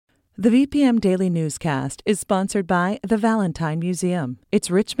The VPM Daily Newscast is sponsored by the Valentine Museum.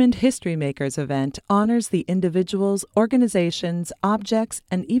 Its Richmond History Makers event honors the individuals, organizations, objects,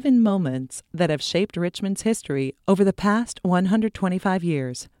 and even moments that have shaped Richmond's history over the past 125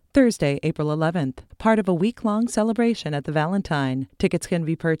 years. Thursday, April 11th, part of a week-long celebration at the Valentine. Tickets can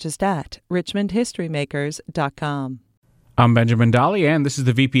be purchased at richmondhistorymakers.com. I'm Benjamin Dolly, and this is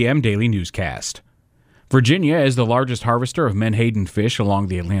the VPM Daily Newscast. Virginia is the largest harvester of menhaden fish along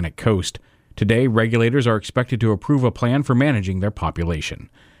the Atlantic coast. Today, regulators are expected to approve a plan for managing their population.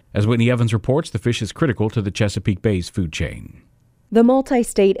 As Whitney Evans reports, the fish is critical to the Chesapeake Bay's food chain. The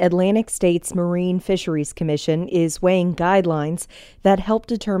multi-state Atlantic States Marine Fisheries Commission is weighing guidelines that help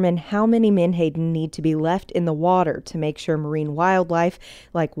determine how many menhaden need to be left in the water to make sure marine wildlife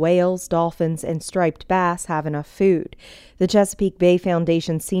like whales, dolphins, and striped bass have enough food. The Chesapeake Bay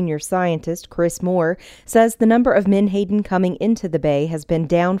Foundation senior scientist, Chris Moore, says the number of menhaden coming into the bay has been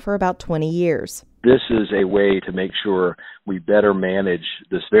down for about 20 years. This is a way to make sure we better manage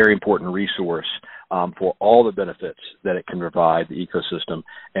this very important resource for all the benefits that it can provide the ecosystem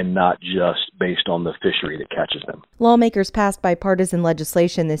and not just based on the fishery that catches them. Lawmakers passed bipartisan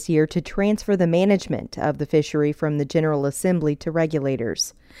legislation this year to transfer the management of the fishery from the General Assembly to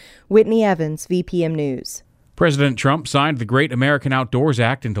regulators. Whitney Evans, VPM News. President Trump signed the Great American Outdoors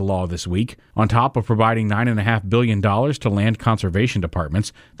Act into law this week. On top of providing $9.5 billion to land conservation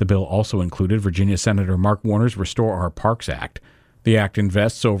departments, the bill also included Virginia Senator Mark Warner's Restore Our Parks Act. The act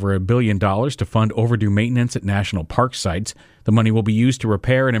invests over $1 billion to fund overdue maintenance at national park sites. The money will be used to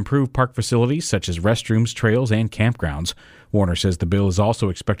repair and improve park facilities such as restrooms, trails, and campgrounds. Warner says the bill is also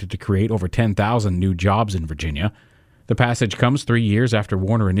expected to create over 10,000 new jobs in Virginia. The passage comes 3 years after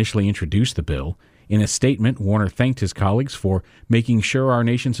Warner initially introduced the bill. In a statement, Warner thanked his colleagues for making sure our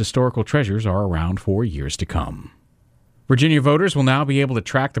nation's historical treasures are around for years to come. Virginia voters will now be able to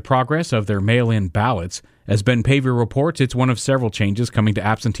track the progress of their mail-in ballots. As Ben Paviour reports, it's one of several changes coming to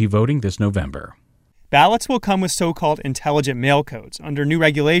absentee voting this November. Ballots will come with so-called intelligent mail codes under new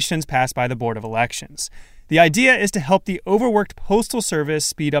regulations passed by the Board of Elections. The idea is to help the overworked Postal Service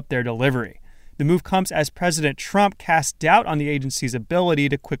speed up their delivery. The move comes as President Trump casts doubt on the agency's ability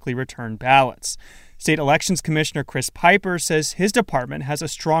to quickly return ballots. State Elections Commissioner Chris Piper says his department has a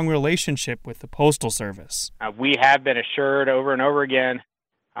strong relationship with the Postal Service. We have been assured over and over again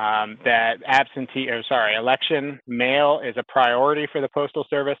that election mail is a priority for the Postal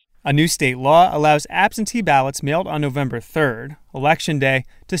Service. A new state law allows absentee ballots mailed on November 3rd, Election Day,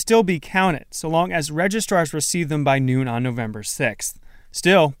 to still be counted, so long as registrars receive them by noon on November 6th.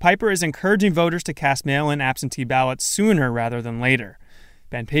 Still, Piper is encouraging voters to cast mail-in absentee ballots sooner rather than later.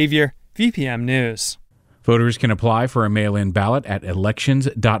 Ben Paviour, VPM News. Voters can apply for a mail-in ballot at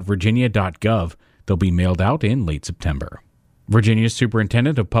elections.virginia.gov. They'll be mailed out in late September. Virginia's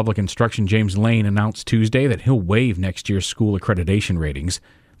Superintendent of Public Instruction, James Lane, announced Tuesday that he'll waive next year's school accreditation ratings.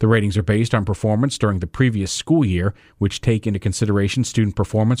 The ratings are based on performance during the previous school year, which take into consideration student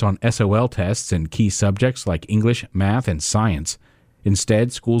performance on SOL tests in key subjects like English, math, and science.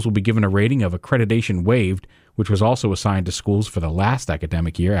 Instead, schools will be given a rating of accreditation waived, which was also assigned to schools for the last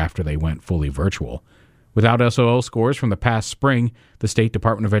academic year after they went fully virtual. Without SOL scores from the past spring, the State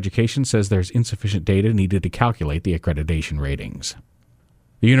Department of Education says there's insufficient data needed to calculate the accreditation ratings.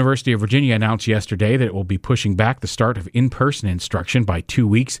 The University of Virginia announced yesterday that it will be pushing back the start of in-person instruction by 2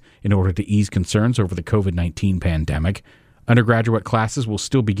 weeks in order to ease concerns over the COVID-19 pandemic. Undergraduate classes will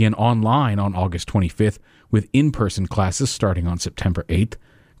still begin online on August 25th, with in-person classes starting on September 8th.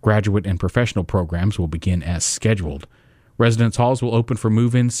 Graduate and professional programs will begin as scheduled. Residence halls will open for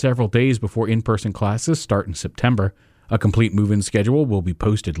move-ins several days before in-person classes start in September. A complete move-in schedule will be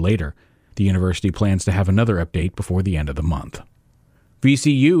posted later. The university plans to have another update before the end of the month.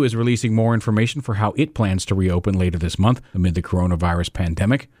 VCU is releasing more information for how it plans to reopen later this month amid the coronavirus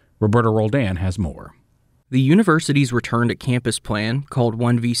pandemic. Roberta Roldan has more. The university's return to campus plan, called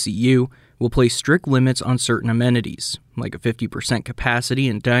One VCU, will place strict limits on certain amenities, like a 50% capacity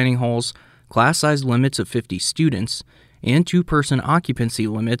in dining halls, class size limits of 50 students, and two-person occupancy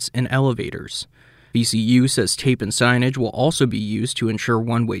limits in elevators. VCU says tape and signage will also be used to ensure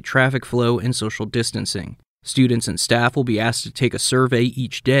one-way traffic flow and social distancing. Students and staff will be asked to take a survey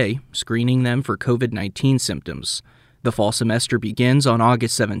each day, screening them for COVID-19 symptoms. The fall semester begins on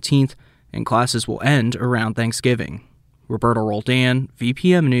August 17th, and classes will end around Thanksgiving. Roberta Roldan,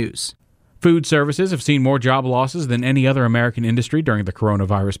 VPM News. Food services have seen more job losses than any other American industry during the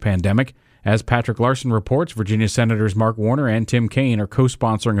coronavirus pandemic. As Patrick Larson reports, Virginia Senators Mark Warner and Tim Kaine are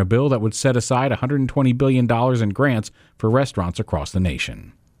co-sponsoring a bill that would set aside $120 billion in grants for restaurants across the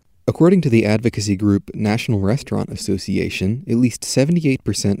nation. According to the advocacy group National Restaurant Association, at least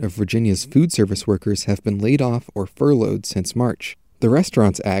 78% of Virginia's food service workers have been laid off or furloughed since March. The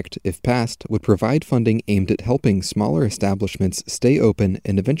Restaurants Act, if passed, would provide funding aimed at helping smaller establishments stay open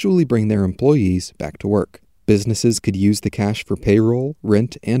and eventually bring their employees back to work. Businesses could use the cash for payroll,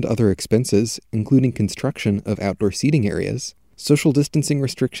 rent, and other expenses, including construction of outdoor seating areas. Social distancing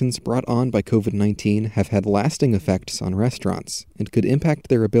restrictions brought on by COVID-19 have had lasting effects on restaurants and could impact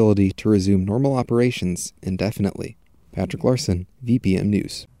their ability to resume normal operations indefinitely. Patrick Larson, VPM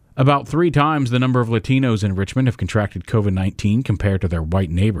News. About 3 times the number of Latinos in Richmond have contracted COVID-19 compared to their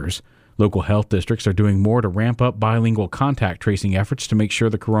white neighbors. Local health districts are doing more to ramp up bilingual contact tracing efforts to make sure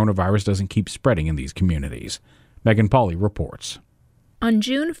the coronavirus doesn't keep spreading in these communities. Megan Pauley reports. On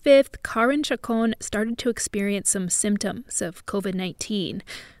June 5th, Karen Chacon started to experience some symptoms of COVID-19,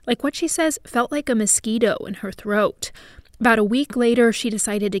 like what she says felt like a mosquito in her throat. About a week later, she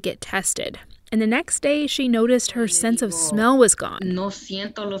decided to get tested. And the next day, she noticed her sense of smell was gone.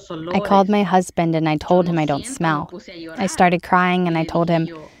 I called my husband and I told him I don't smell. I started crying and I told him,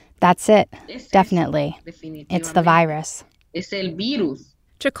 that's it, definitely. It's the virus.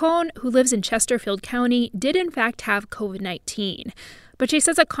 Chacon, who lives in Chesterfield County, did in fact have COVID-19. But she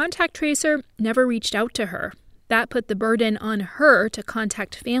says a contact tracer never reached out to her. That put the burden on her to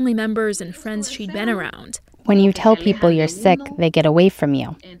contact family members and friends she'd been around. When you tell people you're sick, they get away from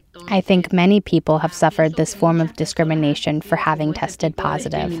you. I think many people have suffered this form of discrimination for having tested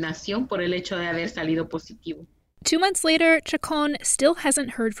positive. 2 months later, Chacon still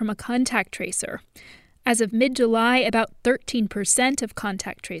hasn't heard from a contact tracer. As of mid-July, about 13% of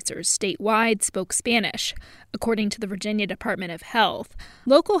contact tracers statewide spoke Spanish, according to the Virginia Department of Health.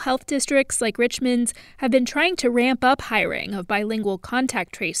 Local health districts like Richmond's have been trying to ramp up hiring of bilingual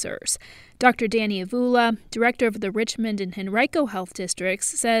contact tracers. Dr. Danny Avula, director of the Richmond and Henrico Health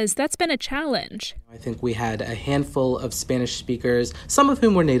Districts, says that's been a challenge. I think we had a handful of Spanish speakers, some of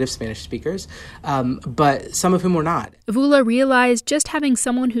whom were native Spanish speakers, but some of whom were not. Avula realized just having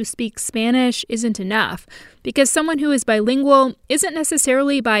someone who speaks Spanish isn't enough, because someone who is bilingual isn't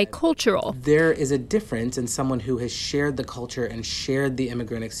necessarily bicultural. There is a difference in someone who has shared the culture and shared the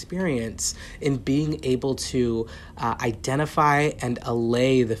immigrant experience in being able to identify and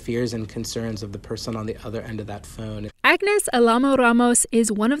allay the fears and concerns of the person on the other end of that phone. Agnes Alamo Ramos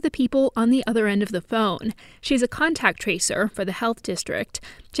is one of the people on the other end of the phone. She's a contact tracer for the health district.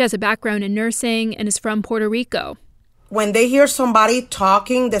 She has a background in nursing and is from Puerto Rico. When they hear somebody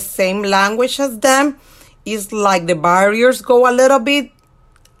talking the same language as them, it's like the barriers go a little bit,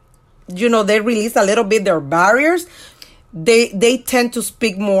 they release a little bit their barriers. They tend to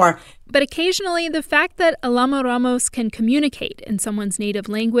speak more. But occasionally, the fact that Alamo Ramos can communicate in someone's native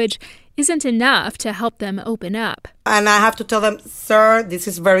language isn't enough to help them open up. And I have to tell them, sir, this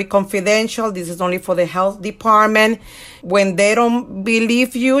is very confidential. This is only for the health department. When they don't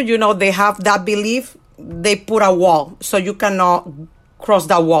believe you, they have that belief, they put a wall so you cannot cross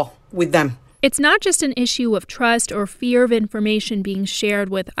that wall with them. It's not just an issue of trust or fear of information being shared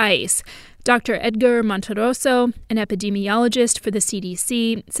with ICE. Dr. Edgar Monteroso, an epidemiologist for the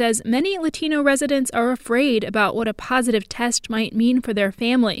CDC, says many Latino residents are afraid about what a positive test might mean for their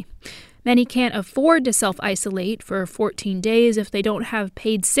family. Many can't afford to self-isolate for 14 days if they don't have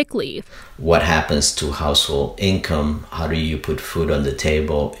paid sick leave. What happens to household income? How do you put food on the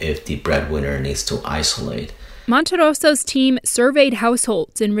table if the breadwinner needs to isolate? Monteroso's team surveyed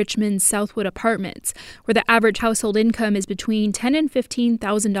households in Richmond's Southwood apartments, where the average household income is between $10,000 and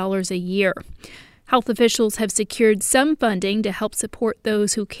 $15,000 a year. Health officials have secured some funding to help support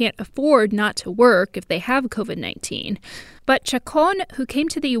those who can't afford not to work if they have COVID-19. But Chacon, who came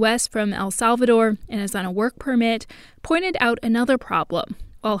to the U.S. from El Salvador and is on a work permit, pointed out another problem.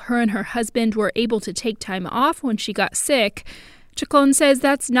 While her and her husband were able to take time off when she got sick, Chacon says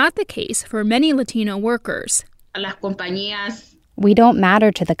that's not the case for many Latino workers. We don't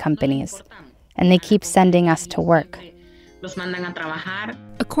matter to the companies, and they keep sending us to work.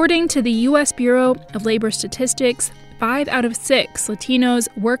 According to the U.S. Bureau of Labor Statistics, 5 out of 6 Latinos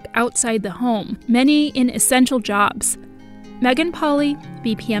work outside the home, many in essential jobs. Megan Pauley,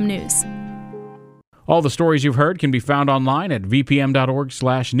 VPM News. All the stories you've heard can be found online at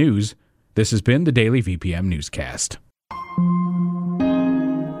vpm.org/news. This has been the Daily VPM Newscast.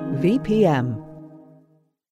 VPM.